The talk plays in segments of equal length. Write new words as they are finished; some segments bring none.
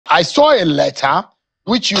I saw a letter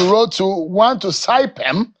which you wrote to one to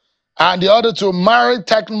Saipem and the other to Mary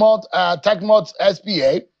Techmont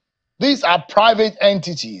SPA. These are private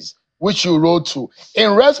entities which you wrote to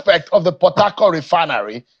in respect of the Port Harcourt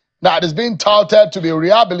Refinery that is being touted to be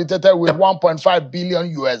rehabilitated with $1.5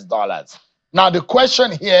 billion US. Now, the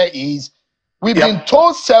question here is, we've been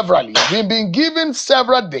told severally, we've been given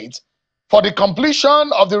several dates for the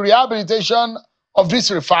completion of the rehabilitation of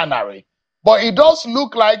this refinery. But it does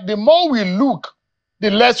look like the more we look, the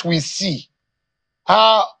less we see.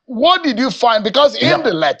 What did you find? Because in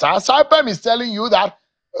the letter, Saipem is telling you that,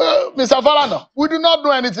 Mr. Falana, we do not know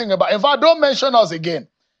anything about it. In fact, don't mention us again.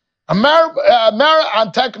 Mary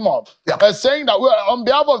and Techmont are saying that on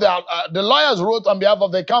behalf of the lawyers wrote on behalf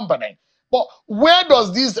of the company. But where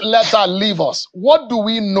does this letter leave us? What do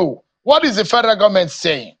we know? What is the federal government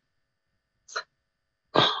saying?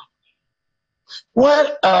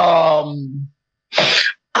 Well,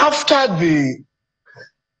 after the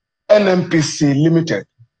NNPC Limited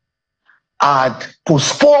had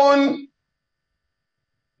postponed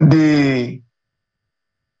the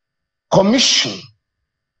commission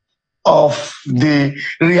of the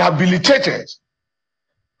rehabilitated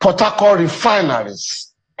Port Harcourt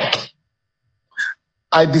refineries,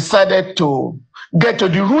 I decided to get to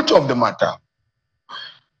the root of the matter.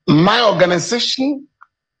 My organization,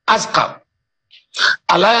 ASCAP,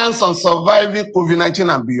 Alliance on Surviving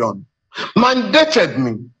COVID-19 and Beyond, mandated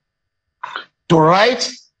me to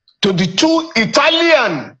write to the two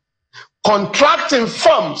Italian contracting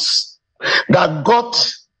firms that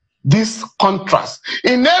got these contracts.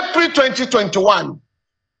 In April 2021,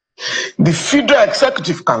 the Federal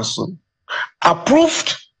Executive Council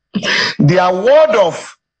approved the award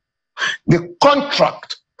of the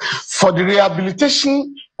contract for the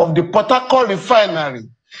rehabilitation of the Port Harcourt Refinery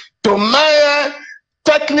to Maya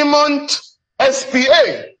Techmont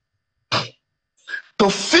SPA to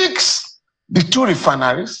fix the two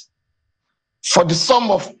refineries for the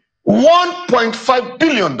sum of $1.5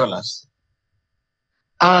 billion.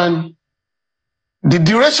 And the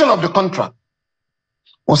duration of the contract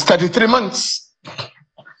was 33 months.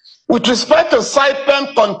 With respect to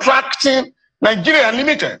Saipem Contracting Nigeria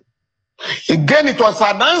Limited, again, it was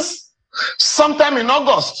announced sometime in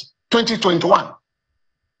August 2021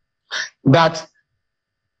 that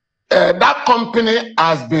that company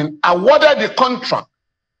has been awarded the contract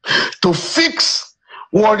to fix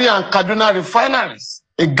Warri and Kaduna Refineries,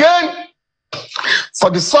 again, for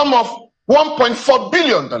the sum of $1.4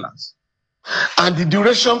 billion. And the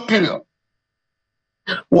duration period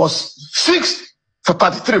was fixed for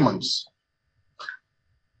 33 months.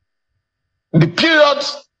 The period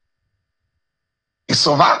is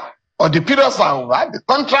over, or the periods are over, the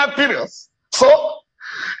contract periods. So,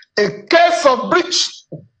 a case of breach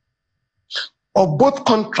of both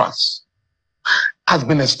contracts has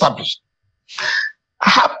been established.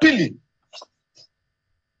 Happily,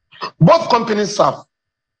 both companies have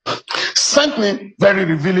sent me very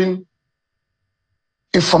revealing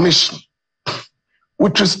information.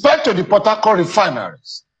 With respect to the Port Harcourt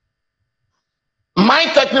refineries, my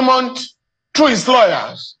Techmont, through his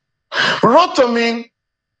lawyers, wrote to me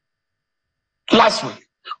last week,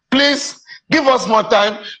 please give us more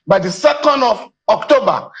time. By the 2nd of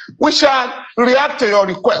October, we shall react to your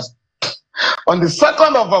request. On the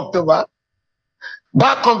 2nd of October,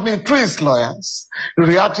 that company, through its lawyers,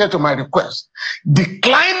 reacted to my request,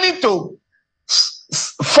 declining to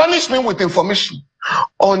furnish me with information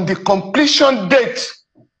on the completion date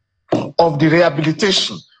of the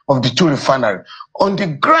rehabilitation of the two refineries, on the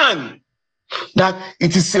ground that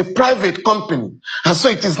it is a private company, and so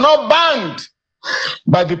it is not banned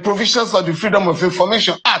by the provisions of the Freedom of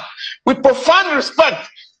Information Act. With profound respect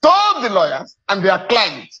to all the lawyers and their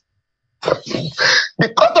clients,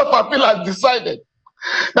 the Court of Appeal has decided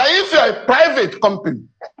that if you are a private company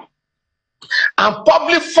and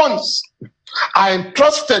public funds are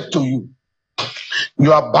entrusted to you,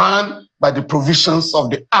 you are banned by the provisions of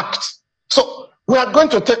the Act. So we are going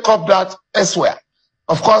to take up that elsewhere.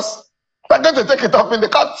 Of course, we are going to take it up in the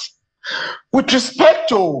courts. With respect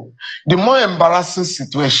to the more embarrassing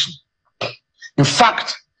situation, in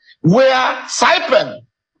fact, where Saipem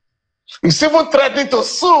is even threatening to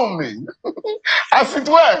sue me, as it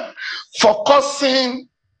were, for causing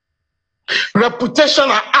reputational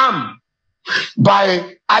harm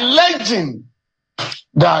by alleging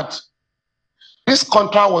that this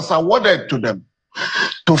contract was awarded to them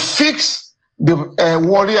to fix the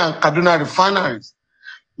Warri and Kaduna refineries.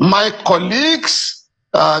 My colleagues,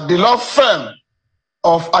 the law firm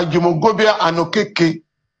of Ajumogobia and Okeke,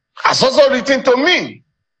 has also written to me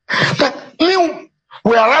that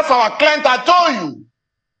whereas our client, I told you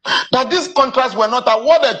that these contracts were not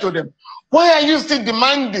awarded to them, why are you still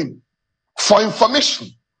demanding for information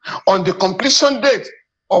on the completion date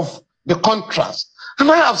of the contracts? And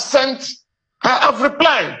I have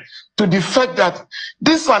replied to the fact that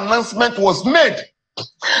this announcement was made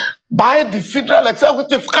by the Federal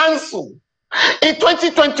Executive Council in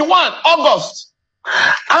 2021, August.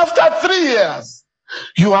 After 3 years,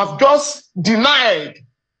 you have just denied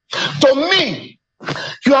to me.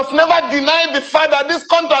 You have never denied the fact that these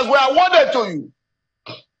contracts were awarded to you.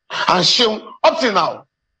 And shown up to now,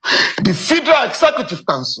 the Federal Executive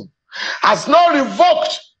Council has now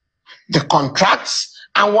revoked the contracts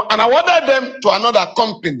and awarded them to another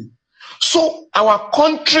company. So our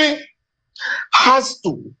country has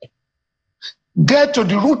to get to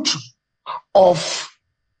the root of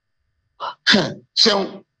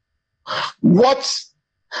what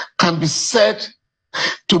can be said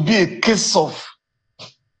to be a case of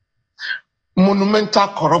monumental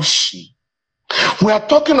corruption. We are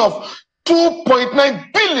talking of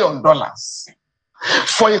 $2.9 billion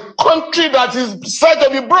for a country that is said to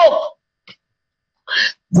be broke.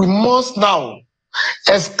 We must now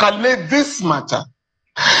escalate this matter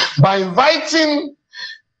by inviting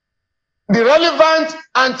the relevant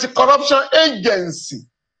anti-corruption agency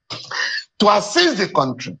to assist the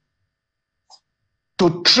country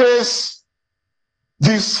to trace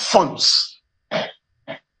these funds.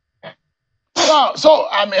 So,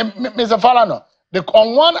 Mr. Falana,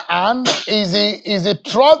 on one hand is the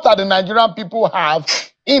trust that the Nigerian people have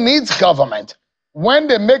in its government when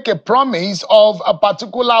they make a promise of a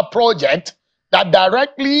particular project that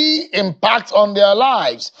directly impacts on their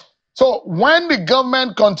lives. So when the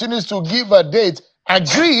government continues to give a date,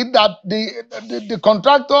 agreed that the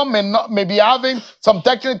contractor may be having some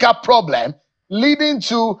technical problem leading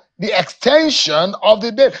to the extension of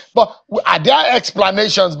the date. But are there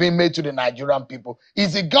explanations being made to the Nigerian people?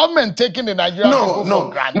 Is the government taking the Nigerian people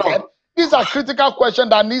for granted? No. These are critical questions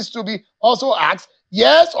that needs to be also asked.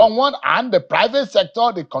 Yes, on one hand, the private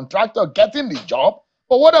sector, the contractor getting the job,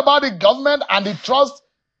 but what about the government and the trust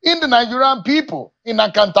in the Nigerian people, in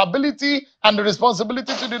accountability and the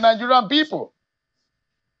responsibility to the Nigerian people?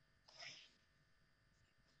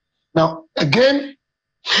 Now, again,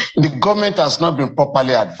 the government has not been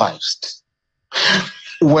properly advised.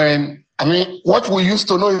 What we used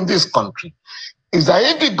to know in this country is that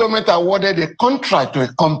if the government awarded a contract to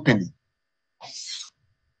a company,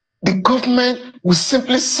 the government will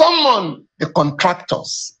simply summon the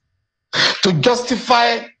contractors to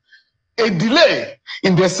justify a delay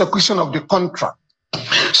in the execution of the contract.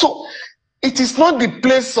 So it is not the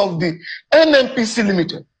place of the NNPC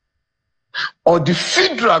Limited or the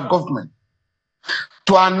federal government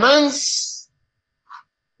to announce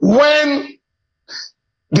when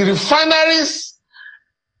the refineries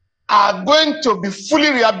are going to be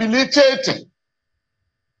fully rehabilitated.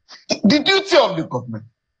 The duty of the government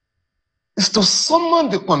is to summon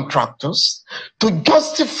the contractors to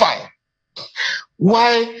justify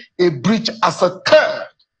why a breach has occurred.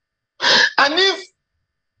 And if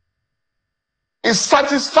a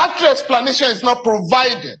satisfactory explanation is not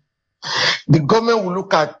provided, the government will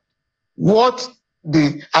look at what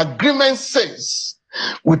the agreement says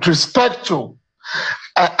with respect to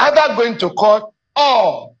either going to court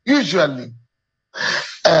or usually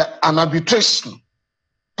an arbitration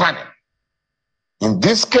panel. In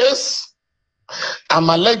this case, I'm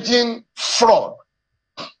alleging fraud.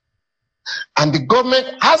 And the government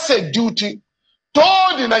has a duty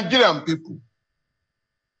to the Nigerian people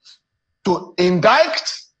to indict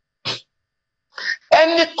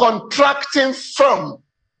any contracting firm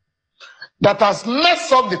that has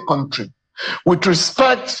messed up the country with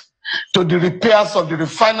respect to the repairs of the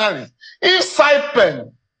refinery. If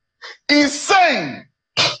Saipem is saying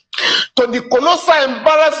to the colossal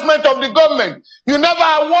embarrassment of the government, you never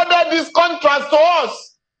awarded these contracts to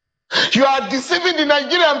us, you are deceiving the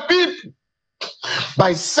Nigerian people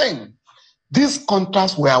by saying these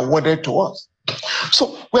contracts were awarded to us.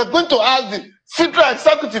 So we're going to ask the Federal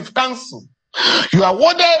Executive Council, you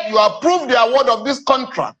approved the award of this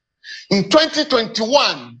contract in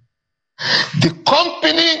 2021. The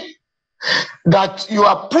company that you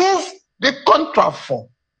approved the contract for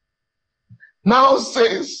now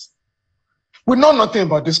says, we know nothing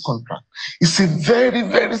about this contract. It's a very,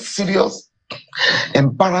 very serious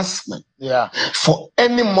embarrassment for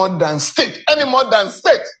any modern state.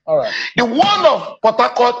 All right. The one of Port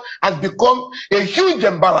Harcourt has become a huge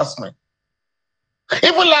embarrassment.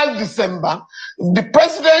 Even last December, the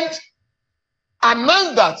president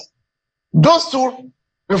announced that those two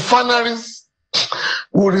refineries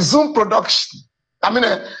will resume production,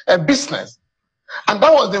 a business. And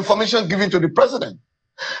that was the information given to the president.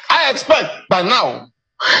 I expect by now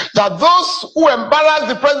that those who embarrass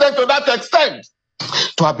the president to that extent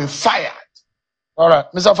to have been fired. All right,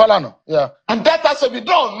 Mr. Falana, yeah. And that has to be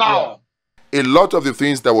done now. A lot of the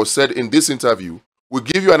things that was said in this interview will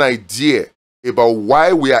give you an idea about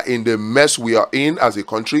why we are in the mess we are in as a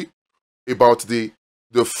country, about the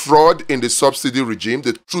fraud in the subsidy regime,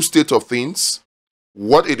 the true state of things,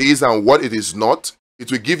 what it is and what it is not.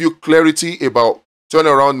 It will give you clarity about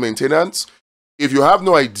turnaround maintenance. If you have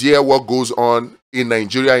no idea what goes on in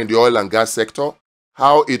Nigeria in the oil and gas sector,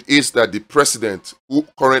 how it is that the president, who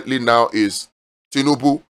currently now is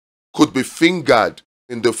Tinubu, could be fingered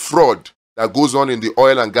in the fraud that goes on in the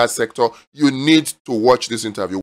oil and gas sector, you need to watch this interview.